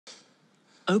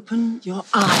Open your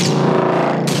eyes.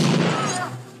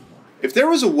 If there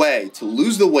was a way to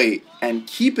lose the weight and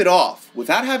keep it off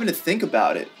without having to think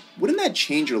about it, wouldn't that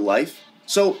change your life?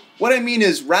 So what I mean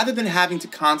is, rather than having to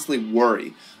constantly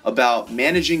worry about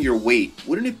managing your weight,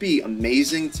 wouldn't it be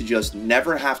amazing to just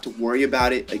never have to worry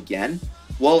about it again?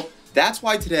 Well, that's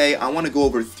why today I want to go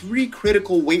over 3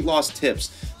 critical weight loss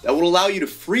tips that will allow you to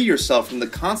free yourself from the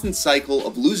constant cycle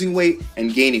of losing weight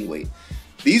and gaining weight.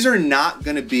 These are not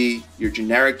going to be your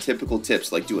generic typical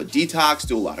tips like do a detox,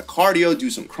 do a lot of cardio, do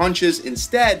some crunches.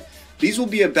 Instead, these will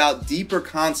be about deeper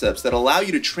concepts that allow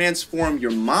you to transform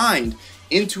your mind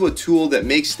into a tool that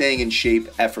makes staying in shape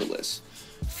effortless.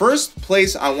 First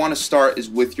place I want to start is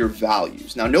with your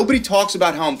values. Now, nobody talks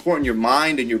about how important your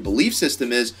mind and your belief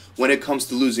system is when it comes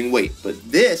to losing weight,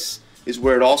 but this is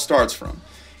where it all starts from.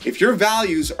 If your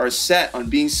values are set on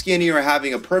being skinny or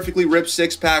having a perfectly ripped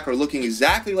six-pack or looking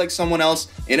exactly like someone else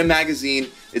in a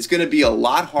magazine, it's going to be a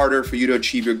lot harder for you to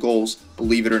achieve your goals,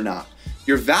 believe it or not.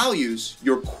 Your values,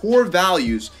 your core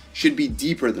values, should be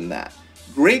deeper than that.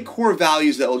 Great core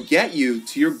values that will get you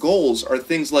to your goals are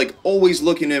things like always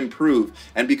looking to improve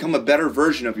and become a better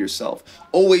version of yourself,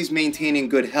 always maintaining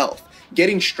good health,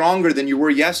 getting stronger than you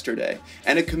were yesterday,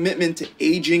 and a commitment to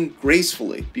aging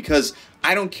gracefully, because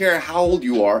I don't care how old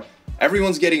you are,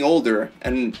 everyone's getting older,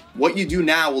 and what you do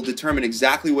now will determine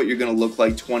exactly what you're going to look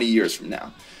like 20 years from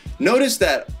now. Notice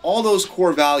that all those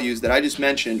core values that I just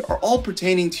mentioned are all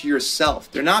pertaining to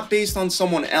yourself. They're not based on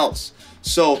someone else.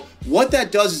 So what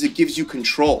that does is it gives you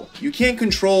control. You can't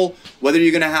control whether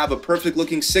you're going to have a perfect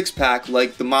looking six-pack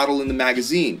like the model in the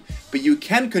magazine, but you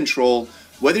can control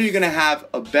whether you're going to have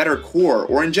a better core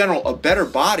or in general a better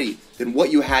body than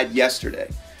what you had yesterday.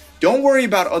 Don't worry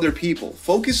about other people.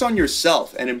 Focus on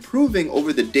yourself and improving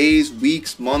over the days,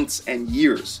 weeks, months, and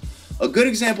years. A good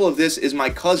example of this is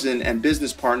my cousin and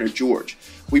business partner, George.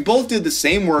 We both did the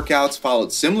same workouts,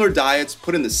 followed similar diets,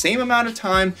 put in the same amount of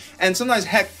time, and sometimes,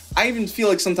 heck, I even feel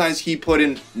like sometimes he put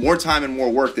in more time and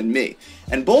more work than me.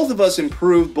 And both of us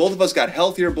improved, both of us got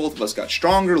healthier, both of us got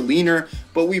stronger, leaner,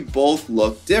 but we both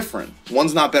look different.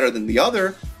 One's not better than the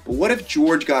other, but what if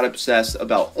George got obsessed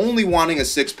about only wanting a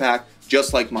six-pack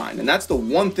just like mine? And that's the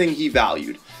one thing he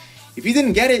valued. If he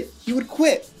didn't get it, he would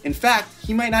quit. In fact,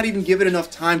 he might not even give it enough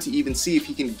time to even see if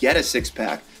he can get a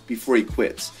six-pack before he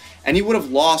quits. And he would have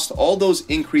lost all those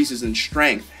increases in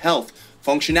strength, health,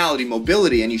 functionality,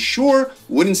 mobility, and he sure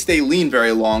wouldn't stay lean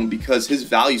very long because his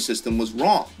value system was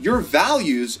wrong. Your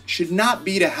values should not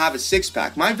be to have a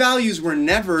six-pack. My values were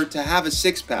never to have a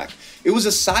six-pack. It was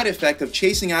a side effect of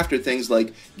chasing after things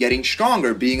like getting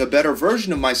stronger, being a better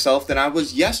version of myself than I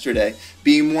was yesterday,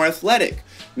 being more athletic,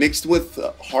 mixed with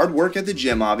hard work at the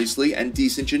gym, obviously, and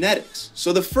decent genetics.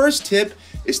 So the first tip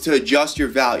is to adjust your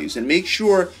values and make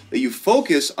sure that you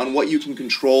focus on what you can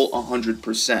control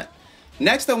 100%.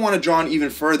 Next, I want to draw an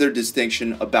even further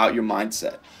distinction about your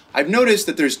mindset. I've noticed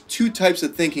that there's 2 types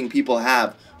of thinking people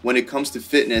have when it comes to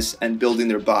fitness and building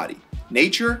their body: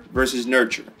 nature versus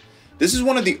nurture. This is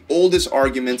one of the oldest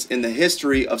arguments in the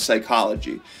history of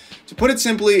psychology. To put it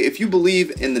simply, if you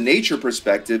believe in the nature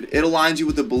perspective, it aligns you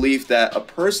with the belief that a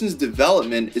person's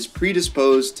development is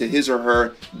predisposed to his or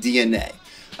her DNA.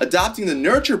 Adopting the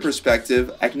nurture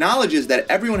perspective acknowledges that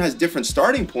everyone has different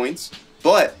starting points,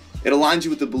 but it aligns you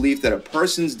with the belief that a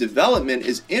person's development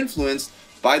is influenced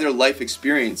by their life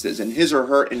experiences and his or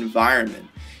her environment.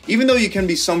 Even though you can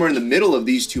be somewhere in the middle of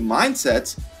these 2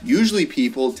 mindsets, usually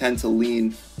people tend to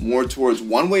lean more towards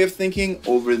one way of thinking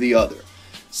over the other.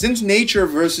 Since nature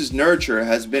versus nurture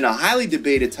has been a highly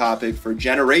debated topic for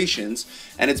generations,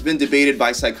 and it's been debated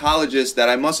by psychologists that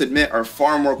I must admit are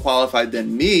far more qualified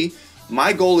than me,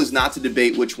 my goal is not to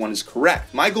debate which one is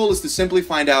correct. My goal is to simply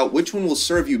find out which one will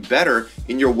serve you better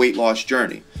in your weight loss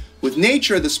journey. With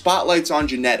nature, the spotlight's on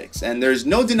genetics, and there's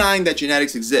no denying that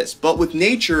genetics exists. But with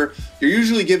nature, you're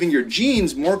usually giving your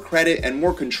genes more credit and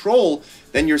more control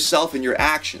than yourself and your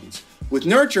actions. With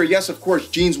nurture, yes, of course,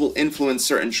 genes will influence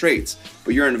certain traits,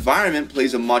 but your environment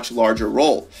plays a much larger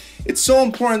role. It's so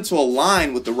important to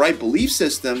align with the right belief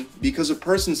system because a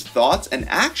person's thoughts and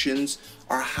actions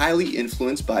are highly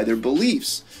influenced by their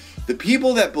beliefs. The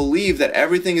people that believe that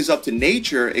everything is up to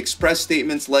nature express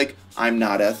statements like, "I'm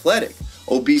not athletic,"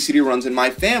 "obesity runs in my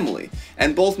family,"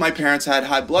 and both my parents had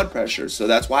high blood pressure, so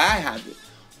that's why I have it.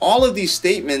 All of these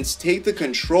statements take the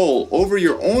control over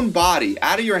your own body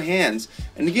out of your hands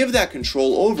and give that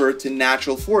control over to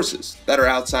natural forces that are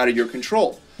outside of your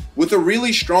control. With a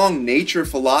really strong nature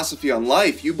philosophy on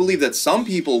life, you believe that some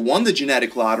people won the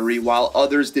genetic lottery while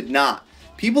others did not.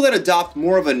 People that adopt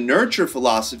more of a nurture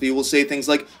philosophy will say things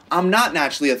like, I'm not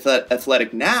naturally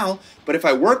athletic now, but if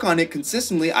I work on it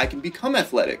consistently, I can become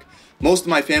athletic. Most of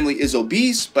my family is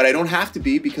obese, but I don't have to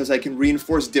be because I can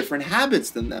reinforce different habits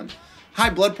than them.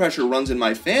 High blood pressure runs in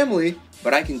my family,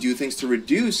 but I can do things to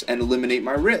reduce and eliminate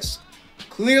my risk.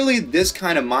 Clearly, this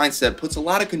kind of mindset puts a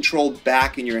lot of control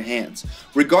back in your hands,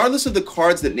 regardless of the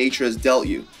cards that nature has dealt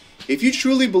you. If you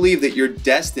truly believe that you're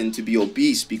destined to be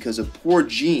obese because of poor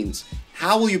genes,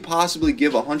 how will you possibly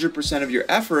give 100% of your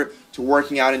effort to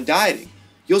working out and dieting?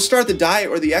 You'll start the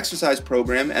diet or the exercise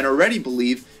program and already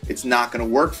believe it's not going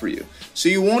to work for you. So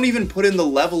you won't even put in the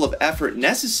level of effort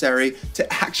necessary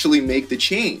to actually make the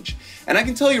change. And I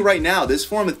can tell you right now, this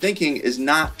form of thinking is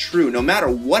not true. No matter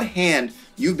what hand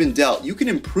you've been dealt, you can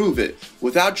improve it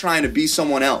without trying to be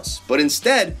someone else, but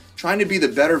instead trying to be the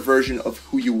better version of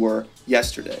who you were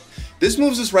yesterday. This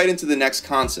moves us right into the next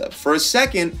concept. For a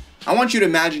second, I want you to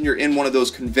imagine you're in one of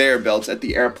those conveyor belts at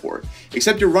the airport,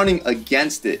 except you're running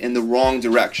against it in the wrong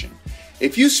direction.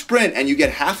 If you sprint and you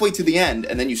get halfway to the end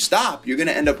and then you stop, you're going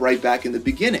to end up right back in the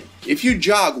beginning. If you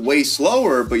jog way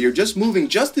slower, but you're just moving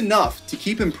just enough to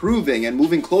keep improving and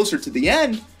moving closer to the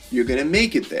end, you're going to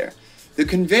make it there. The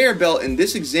conveyor belt in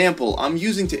this example I'm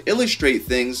using to illustrate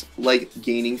things like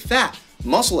gaining fat,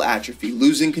 muscle atrophy,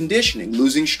 losing conditioning,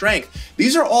 losing strength.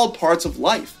 These are all parts of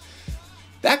life.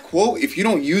 That quote, if you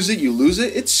don't use it, you lose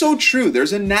it, it's so true.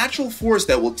 There's a natural force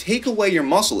that will take away your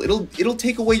muscle. It'll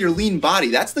take away your lean body.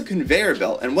 That's the conveyor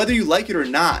belt. And whether you like it or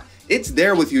not, it's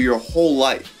there with you your whole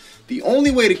life. The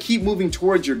only way to keep moving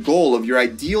towards your goal of your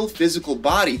ideal physical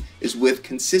body is with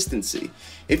consistency.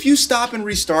 If you stop and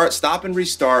restart,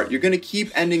 you're going to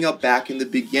keep ending up back in the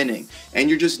beginning, and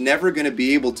you're just never going to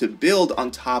be able to build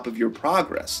on top of your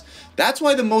progress. That's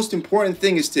why the most important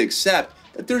thing is to accept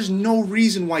that there's no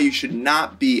reason why you should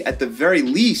not be, at the very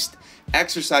least,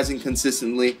 exercising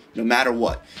consistently no matter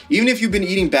what. Even if you've been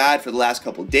eating bad for the last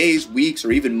couple days, weeks,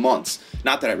 or even months.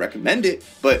 Not that I recommend it,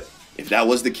 but if that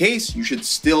was the case, you should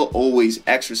still always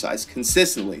exercise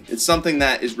consistently. It's something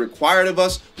that is required of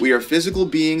us. We are physical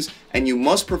beings, and you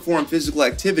must perform physical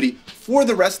activity for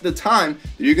the rest of the time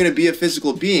that you're going to be a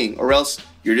physical being, or else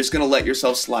you're just going to let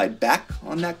yourself slide back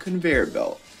on that conveyor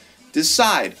belt.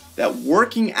 Decide that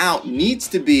working out needs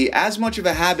to be as much of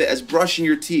a habit as brushing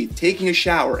your teeth, taking a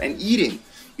shower, and eating.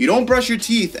 You don't brush your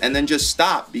teeth and then just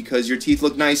stop because your teeth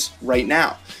look nice right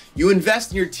now. You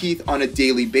invest in your teeth on a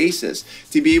daily basis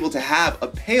to be able to have a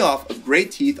payoff of great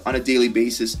teeth on a daily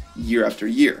basis year after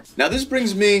year. Now this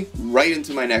brings me right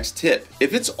into my next tip.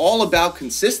 If it's all about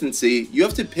consistency, you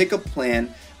have to pick a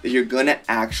plan that you're gonna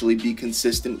actually be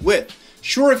consistent with.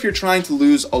 Sure, if you're trying to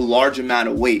lose a large amount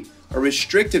of weight, a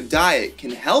restrictive diet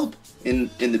can help in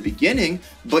the beginning,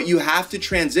 but you have to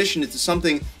transition into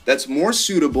something that's more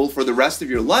suitable for the rest of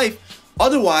your life.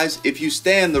 Otherwise, if you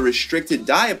stay on the restricted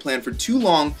diet plan for too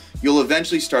long, you'll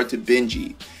eventually start to binge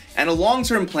eat. And a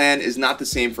long-term plan is not the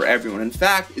same for everyone. In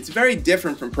fact, it's very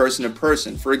different from person to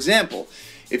person. For example,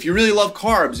 if you really love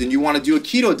carbs and you want to do a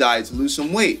keto diet to lose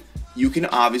some weight, you can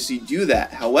obviously do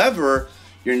that. However,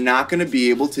 you're not going to be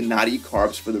able to not eat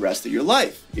carbs for the rest of your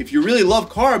life. If you really love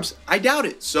carbs, I doubt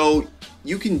it. So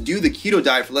you can do the keto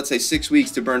diet for, let's say, 6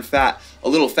 weeks to burn fat a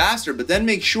little faster, but then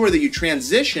make sure that you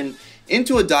transition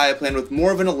into a diet plan with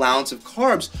more of an allowance of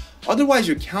carbs. Otherwise,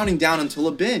 you're counting down until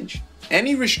a binge.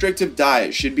 Any restrictive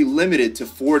diet should be limited to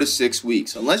 4 to 6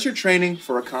 weeks, unless you're training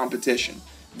for a competition.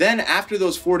 Then after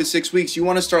those 4 to 6 weeks, you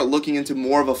want to start looking into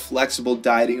more of a flexible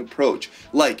dieting approach,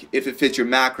 like if it fits your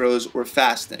macros or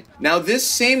fasting. Now this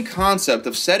same concept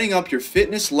of setting up your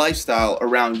fitness lifestyle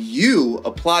around you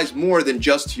applies more than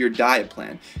just to your diet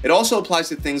plan. It also applies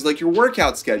to things like your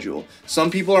workout schedule.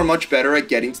 Some people are much better at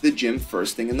getting to the gym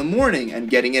first thing in the morning and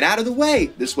getting it out of the way.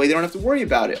 This way they don't have to worry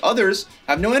about it. Others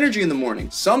have no energy in the morning.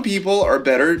 Some people are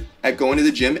better at going to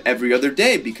the gym every other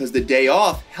day because the day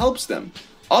off helps them.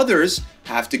 Others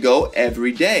have to go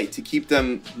every day to keep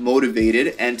them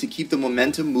motivated and to keep the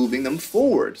momentum moving them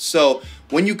forward. So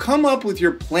when you come up with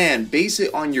your plan, base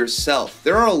it on yourself.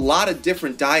 There are a lot of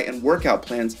different diet and workout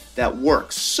plans that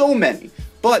work, so many,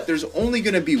 but there's only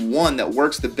going to be one that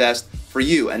works the best for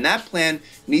you. And that plan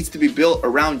needs to be built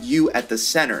around you at the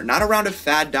center, not around a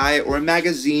fad diet or a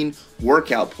magazine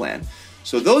workout plan.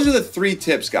 So those are the 3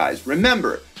 tips, guys.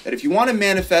 Remember that if you want to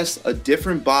manifest a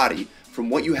different body from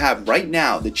what you have right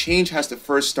now, the change has to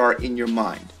first start in your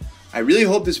mind. I really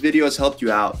hope this video has helped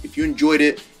you out. If you enjoyed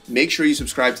it, make sure you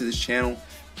subscribe to this channel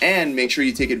and make sure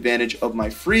you take advantage of my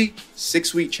free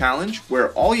 6-week challenge,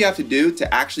 where all you have to do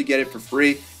to actually get it for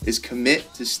free is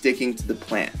commit to sticking to the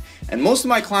plan. And most of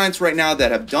my clients right now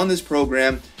that have done this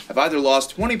program have either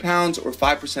lost 20 pounds or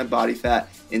 5% body fat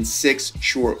in 6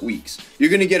 short weeks. You're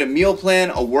gonna get a meal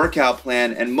plan, a workout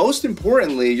plan, and most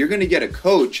importantly, you're gonna get a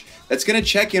coach that's gonna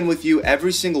check in with you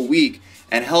every single week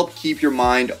and help keep your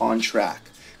mind on track.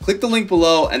 Click the link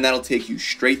below and that'll take you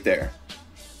straight there.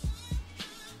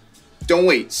 Don't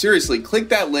wait, seriously, click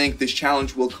that link. This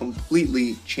challenge will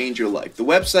completely change your life. The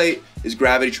website is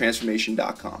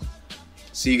gravitytransformation.com.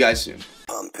 See you guys soon.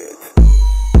 Pump it.